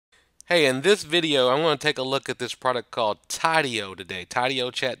Hey, in this video, I'm going to take a look at this product called Tidio today,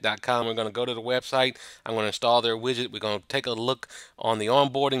 TidioChat.com. We're going to go to the website. I'm going to install their widget. We're going to take a look on the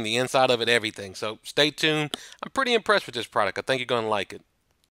onboarding, the inside of it, everything. So stay tuned. I'm pretty impressed with this product. I think you're going to like it.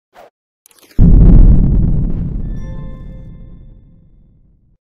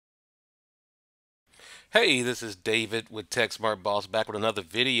 Hey, this is David with Tech Smart Boss back with another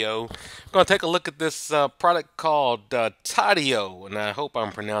video. I'm going to take a look at this product called Tidio, and I hope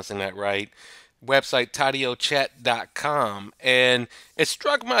I'm pronouncing that right. Website TidioChat.com, and it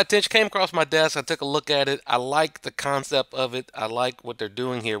struck my attention, came across my desk. I took a look at it. I like the concept of it. I like what they're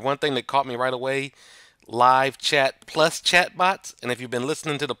doing here. One thing that caught me right away: live chat plus chatbots. And if you've been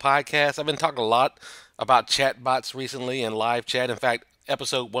listening to the podcast, I've been talking a lot about chatbots recently and live chat. In fact,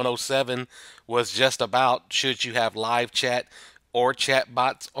 episode 107 was just about should you have live chat or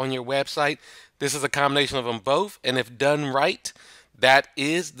chatbots on your website. This is a combination of them both, and if done right, that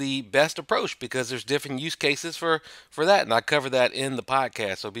is the best approach because there's different use cases for that, and I cover that in the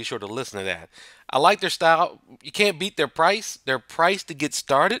podcast, so be sure to listen to that. I like their style. You can't beat their price. Their price to get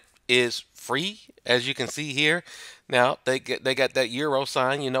started is free, as you can see here. Now they got that euro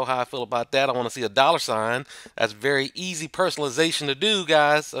sign. You know how I feel about that. I want to see a dollar sign. That's very easy personalization to do,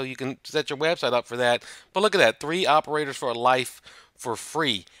 guys. So you can set your website up for that. But look at that, 3 operators for life for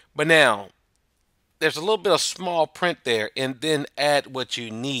free. But now there's a little bit of small print there, and then add what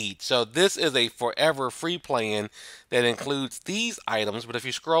you need. So this is a forever free plan that includes these items, but if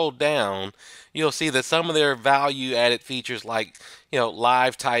you scroll down, you'll see that some of their value added features like,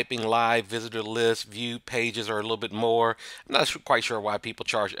 live typing, live visitor list, view pages are a little bit more. I'm not quite sure why people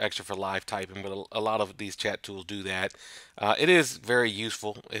charge extra for live typing, but a lot of these chat tools do that. It is very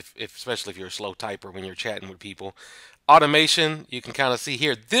useful, especially if you're a slow typer when you're chatting with people. Automation, you can kind of see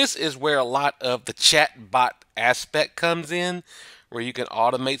here. This is where a lot of the chatbot aspect comes in, where you can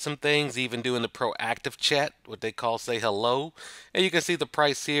automate some things, even doing the proactive chat, what they call say hello. And you can see the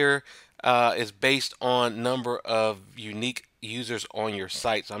price here is based on number of unique users on your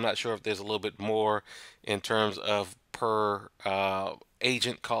site. So I'm not sure if there's a little bit more in terms of per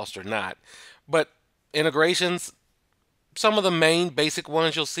agent cost or not. But integrations, some of the main basic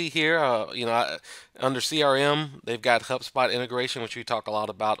ones you'll see here, under CRM, they've got HubSpot integration, which we talk a lot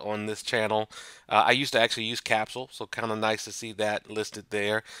about on this channel. I used to actually use Capsule, so kind of nice to see that listed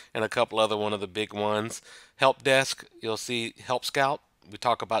there, and a couple other one of the big ones. Help Desk, you'll see Help Scout. We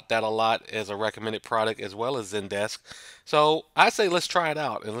talk about that a lot as a recommended product, as well as Zendesk. So I say let's try it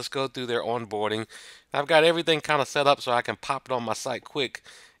out and let's go through their onboarding. I've got everything kind of set up so I can pop it on my site quick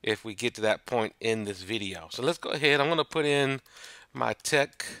if we get to that point in this video. So let's go ahead. I'm going to put in my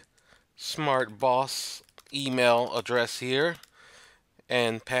Tech Smart Boss email address here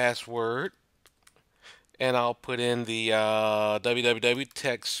and password, and I'll put in the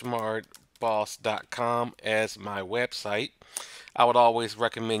www.techsmartboss.com as my website. I would always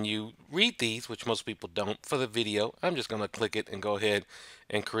recommend you read these, which most people don't, for the video. I'm just going to click it and go ahead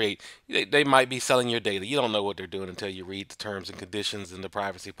and create. They might be selling your data. You don't know what they're doing until you read the terms and conditions and the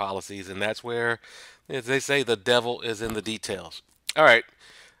privacy policies, and that's where, as they say, the devil is in the details. All right,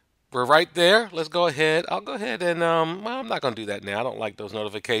 we're right there. Let's go ahead. I'll go ahead and, well, I'm not going to do that now. I don't like those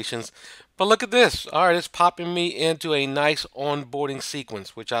notifications. But look at this. All right, it's popping me into a nice onboarding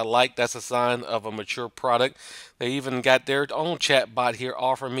sequence, which I like. That's a sign of a mature product. They even got their own chat bot here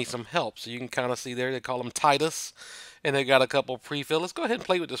offering me some help. So you can kind of see there, they call them Titus. And they got a couple pre-fill. Let's go ahead and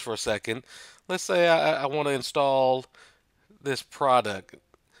play with this for a second. Let's say I want to install this product.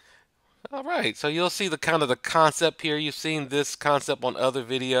 All right, so you'll see the kind of the concept here. You've seen this concept on other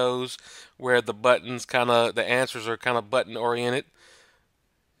videos where the buttons the answers are kind of button oriented.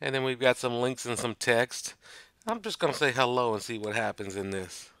 And then we've got some links and some text. I'm just going to say hello and see what happens in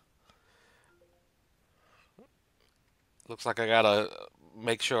this. Looks like I got to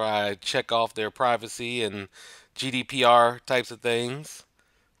make sure I check off their privacy and GDPR types of things.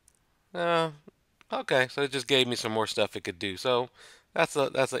 Okay, so it just gave me some more stuff it could do. So that's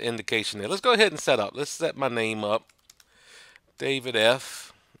an indication there. Let's go ahead and set up. Let's set my name up. David F.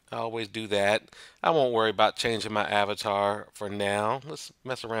 I always do that. I won't worry about changing my avatar for now. Let's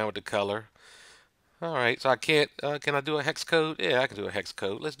mess around with the color. All right, so I can't, can I do a hex code? Yeah, I can do a hex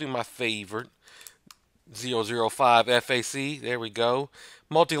code. Let's do my favorite, 005 FAC. There we go.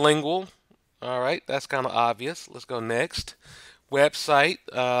 Multilingual. All right, that's kind of obvious. Let's go next. Website.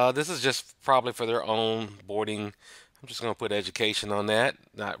 This is just probably for their own boarding. I'm just going to put education on that.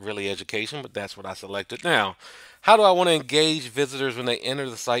 Not really education, but that's what I selected. Now, how do I want to engage visitors when they enter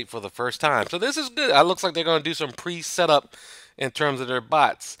the site for the first time? So this is good. It looks like they're going to do some pre-setup in terms of their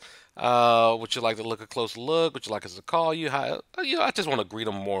bots. Would you like to look a closer look? Would you like us to call you? How, I just want to greet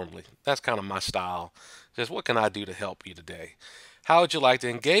them warmly. That's kind of my style. Just what can I do to help you today? How would you like to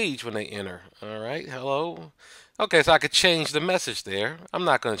engage when they enter? All right, hello. Okay, so I could change the message there. I'm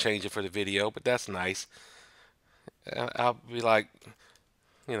not going to change it for the video, but that's nice. I'll be like,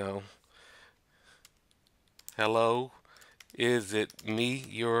 you know, hello, is it me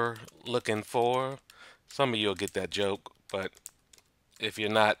you're looking for? Some of you will get that joke, but if you're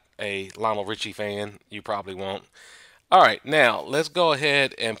not a Lionel Richie fan, you probably won't. All right, now let's go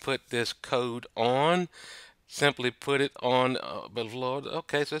ahead and put this code on. Simply put it on below.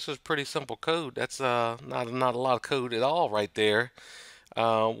 Okay, so this is pretty simple code. That's not a lot of code at all right there.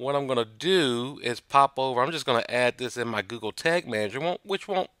 What I'm going to do is pop over. I'm just going to add this in my Google Tag Manager, which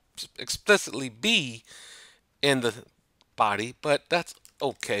won't explicitly be in the body, but that's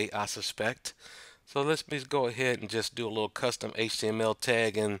okay, I suspect. So let's just go ahead and just do a little custom HTML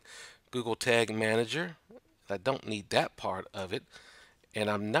tag in Google Tag Manager. I don't need that part of it. And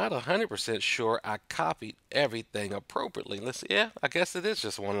I'm not 100% sure I copied everything appropriately. Let's see. Yeah, I guess it is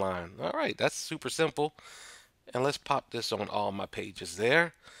just one line. All right, that's super simple. And let's pop this on all my pages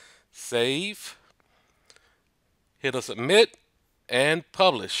there. Save. Hit a submit and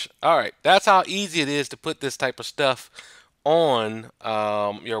publish. All right, that's how easy it is to put this type of stuff on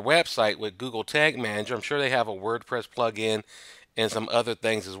your website with Google Tag Manager. I'm sure they have a WordPress plugin and some other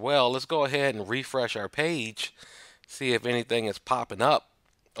things as well. Let's go ahead and refresh our page, see if anything is popping up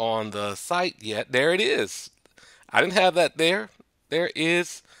on the site yet. There it is. I didn't have that there. There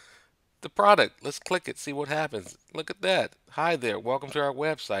is the product. Let's click it, see what happens. Look at that. Hi there. Welcome to our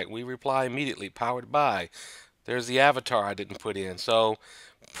website. We reply immediately. Powered by. There's the avatar I didn't put in. So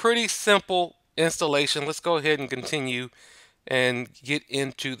pretty simple installation. Let's go ahead and continue and get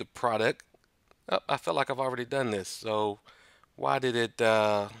into the product. Oh, I feel like I've already done this. So why did it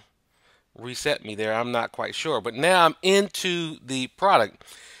reset me there? I'm not quite sure. But now I'm into the product.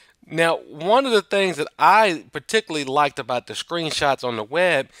 Now, one of the things that I particularly liked about the screenshots on the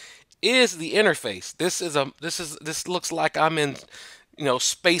web is the interface. This looks like I'm in,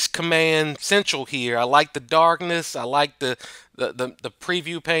 Space Command Central here. I like the darkness. I like the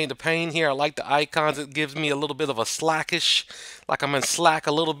preview pane, the pane here. I like the icons. It gives me a little bit of a Slackish, like I'm in Slack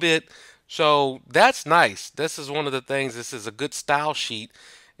a little bit. So that's nice. This is one of the things. This is a good style sheet.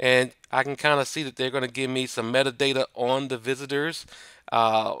 And I can kind of see that they're going to give me some metadata on the visitors.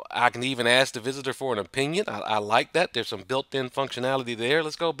 I can even ask the visitor for an opinion. I like that. There's some built-in functionality there.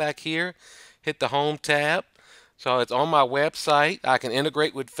 Let's go back here, hit the Home tab. So it's on my website. I can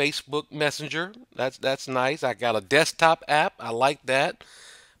integrate with Facebook Messenger. That's nice. I got a desktop app. I like that.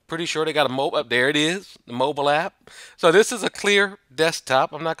 Pretty sure they got a mobile. There it is, the mobile app. So this is a clear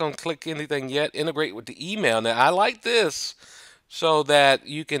desktop. I'm not going to click anything yet. Integrate with the email. Now I like this so that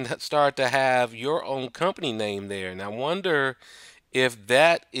you can start to have your own company name there. And I wonder if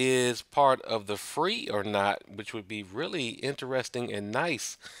that is part of the free or not, which would be really interesting and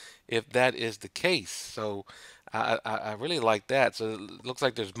nice if that is the case. So I really like that. So it looks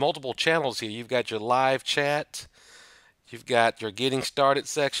like there's multiple channels here. You've got your live chat. You've got your getting started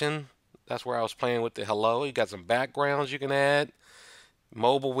section. That's where I was playing with the hello. You got some backgrounds you can add.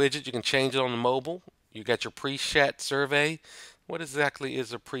 Mobile widget, you can change it on the mobile. You got your pre-chat survey. What exactly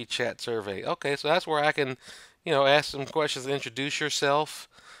is a pre-chat survey? Okay, so that's where I can, ask some questions, introduce yourself,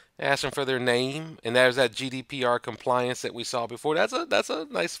 ask them for their name, and there's that GDPR compliance that we saw before. That's a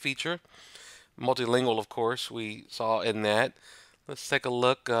nice feature. Multilingual, of course, we saw in that. Let's take a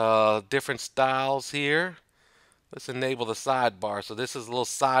look. Different styles here. Let's enable the sidebar. So this is a little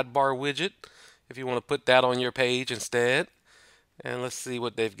sidebar widget if you want to put that on your page instead. And let's see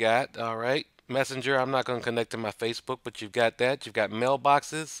what they've got. All right. Messenger, I'm not going to connect to my Facebook, but you've got that. You've got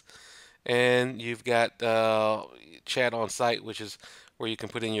mailboxes, and you've got chat on site, which is where you can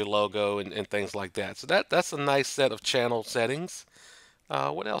put in your logo and things like that. So that's a nice set of channel settings.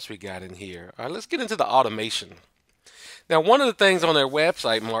 What else we got in here? All right, let's get into the automation. Now, one of the things on their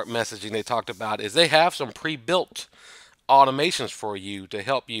website, Mark Messaging, they talked about is they have some pre-built automations for you to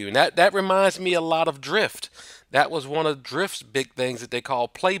help you. And that reminds me a lot of Drift. That was one of Drift's big things that they call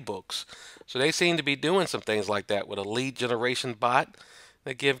playbooks. So they seem to be doing some things like that with a lead generation bot.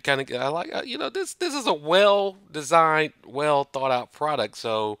 They give kind of, I like, this is a well-designed, well-thought-out product.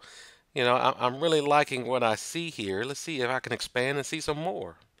 So, I'm really liking what I see here. Let's see if I can expand and see some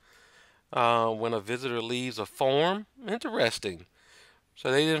more. When a visitor leaves a form, interesting.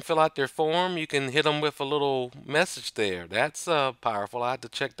 So they didn't fill out their form. You can hit them with a little message there. That's powerful. I have to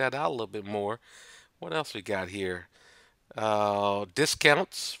check that out a little bit more. What else we got here?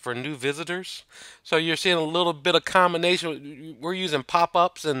 Discounts for new visitors. So you're seeing a little bit of combination. We're using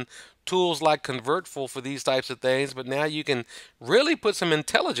pop-ups and tools like Convertful for these types of things, but now you can really put some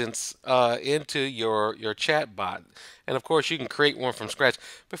intelligence into your chat bot. And of course, you can create one from scratch.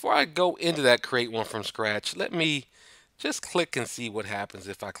 Before I go into that create one from scratch, let me just click and see what happens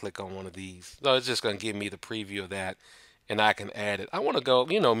if I click on one of these. So it's just going to give me the preview of that, and I can add it. I want to go,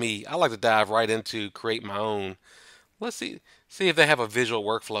 you know me, I like to dive right into create my own. Let's see if they have a visual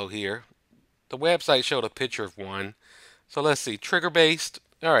workflow here. The website showed a picture of one. So let's see, trigger based.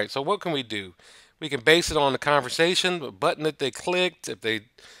 All right, so what can we do? We can base it on the conversation, the button that they clicked, if they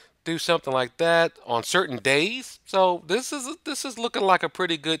do something like that on certain days. So this is looking like a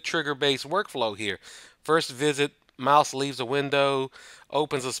pretty good trigger based workflow here. First visit, mouse leaves a window,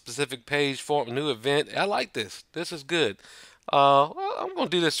 opens a specific page, form new event. I like this. This is good. Well, I'm going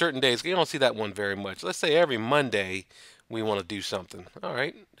to do this certain days. You don't see that one very much. Let's say every Monday we want to do something. All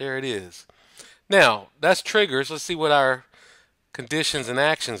right, there it is. Now, that's triggers. Let's see what our conditions and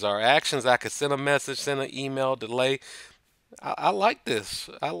actions are. Actions, I could send a message, send an email, delay. I like this.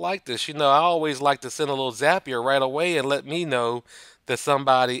 I like this. You know, I always like to send a little Zapier right away and let me know that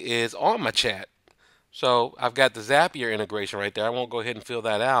somebody is on my chat. So I've got the Zapier integration right there. I won't go ahead and fill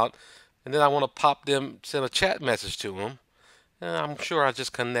that out. And then I want to pop them, send a chat message to them. And I'm sure I'll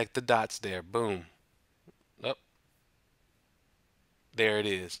just connect the dots there. Boom. Oh, there it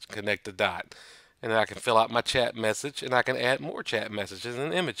is. Connect the dot. And then I can fill out my chat message, and I can add more chat messages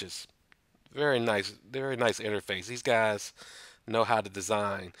and images. Very nice interface. These guys know how to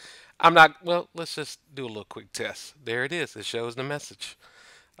design. I'm not, well, let's just do a little quick test. There it is. It shows the message.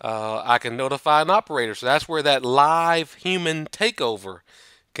 I can notify an operator. So that's where that live human takeover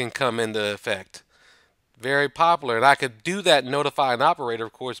can come into effect. Very popular. And I could do that notify an operator,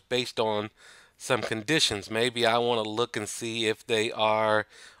 of course, based on some conditions. Maybe I want to look and see if they are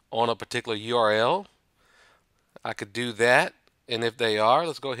on a particular URL. I could do that. And if they are,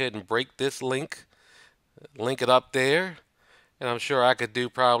 let's go ahead and break this link, link it up there. And I'm sure I could do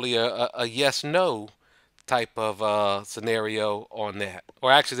probably a yes-no type of scenario on that.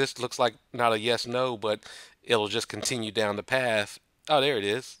 Or actually, this looks like not a yes-no, but it'll just continue down the path. Oh, there it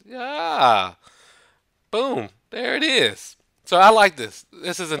is. Yeah. Boom. There it is. So I like this.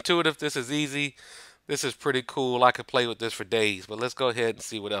 This is intuitive. This is easy. This is pretty cool. I could play with this for days, but let's go ahead and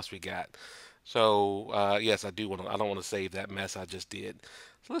see what else we got. So yes, I don't want to save that mess I just did.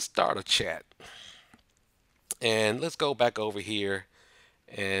 So let's start a chat. And let's go back over here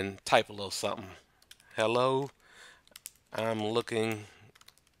and type a little something. Hello, I'm looking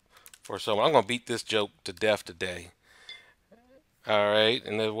for someone. I'm going to beat this joke to death today. All right,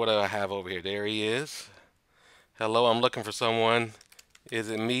 and then what do I have over here? There he is. Hello, I'm looking for someone. Is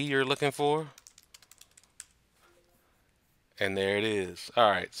it me you're looking for? And there it is.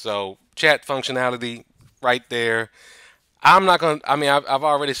 All right, so chat functionality right there. I'm not going to, I mean, I've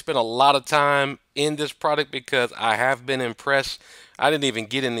already spent a lot of time in this product because I have been impressed. I didn't even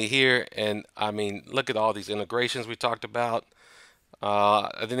get into here, and I mean, look at all these integrations we talked about. I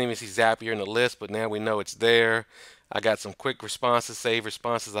didn't even see Zapier in the list, but now we know it's there. I got some quick responses, save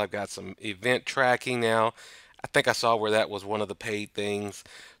responses. I've got some event tracking now. I think I saw where that was one of the paid things.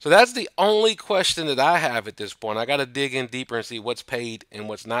 So that's the only question that I have at this point. I got to dig in deeper and see what's paid and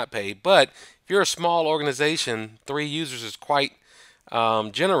what's not paid. But if you're a small organization, 3 users is quite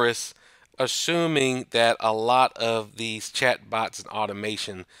generous, assuming that a lot of these chat bots and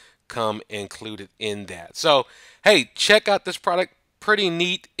automation come included in that. So, hey, check out this product. Pretty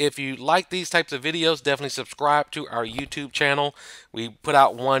neat. If you like these types of videos, definitely subscribe to our YouTube channel. We put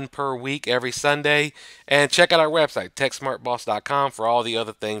out one per week every Sunday. And check out our website, techsmartboss.com, for all the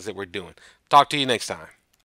other things that we're doing. Talk to you next time.